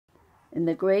In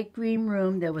the great green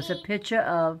room, there was a picture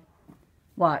of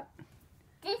what?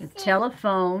 The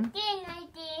telephone,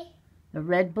 the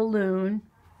red balloon,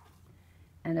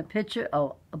 and a picture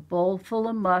of a bowl full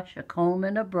of mush, a comb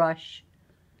and a brush,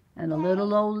 and a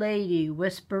little old lady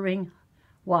whispering,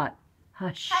 what?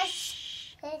 Hush.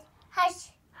 Hush. Hush.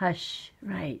 Hush,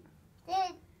 right.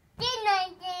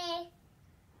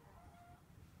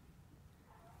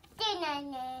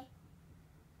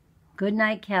 Good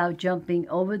night, cow jumping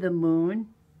over the moon.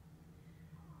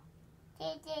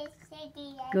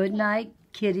 Good night,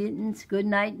 kittens. Good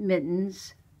night,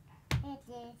 mittens.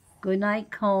 Good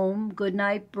night, comb. Good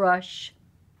night, brush.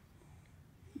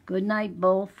 Good night,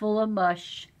 bowl full of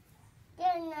mush.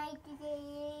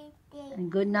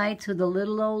 And good night to the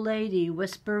little old lady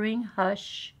whispering,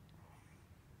 hush.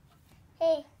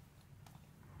 Hey.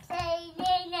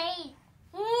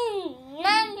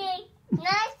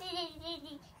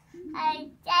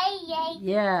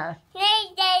 Yeah.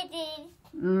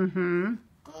 Mm-hmm.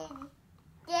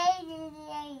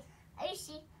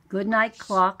 Good night,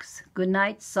 clocks. Good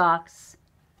night, socks.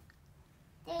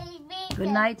 Good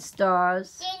night,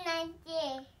 stars.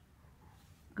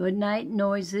 Good night,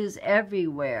 noises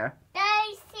everywhere.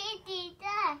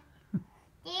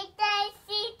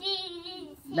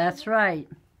 That's right.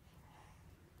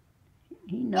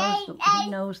 He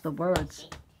knows the words.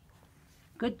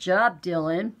 Good job,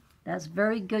 Dylan. That's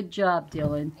very good job,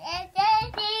 Dylan.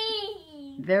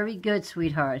 Very good,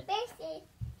 sweetheart.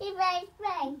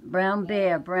 Brown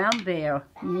bear, brown bear.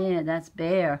 Yeah, that's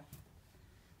bear.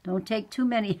 Don't take too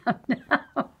many out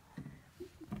now.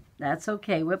 That's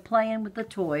okay. We're playing with the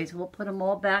toys. We'll put them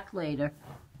all back later.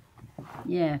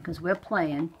 Yeah, because we're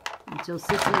playing until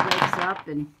Sissy wakes up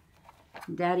and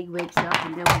Daddy wakes up,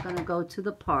 and then we're going to go to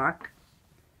the park.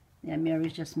 Yeah,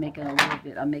 Mary's just making a little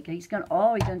bit. He's gonna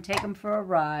take him for a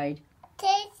ride.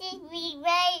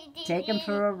 Take him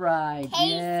for a ride.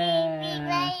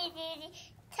 Yeah.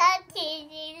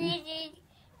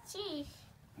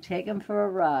 Take him for a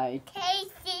ride.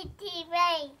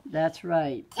 That's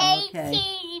right. Okay.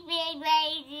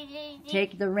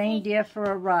 Take the reindeer for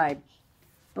a ride.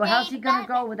 But how's he gonna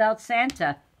go without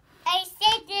Santa?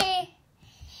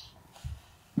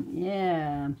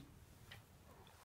 Yeah.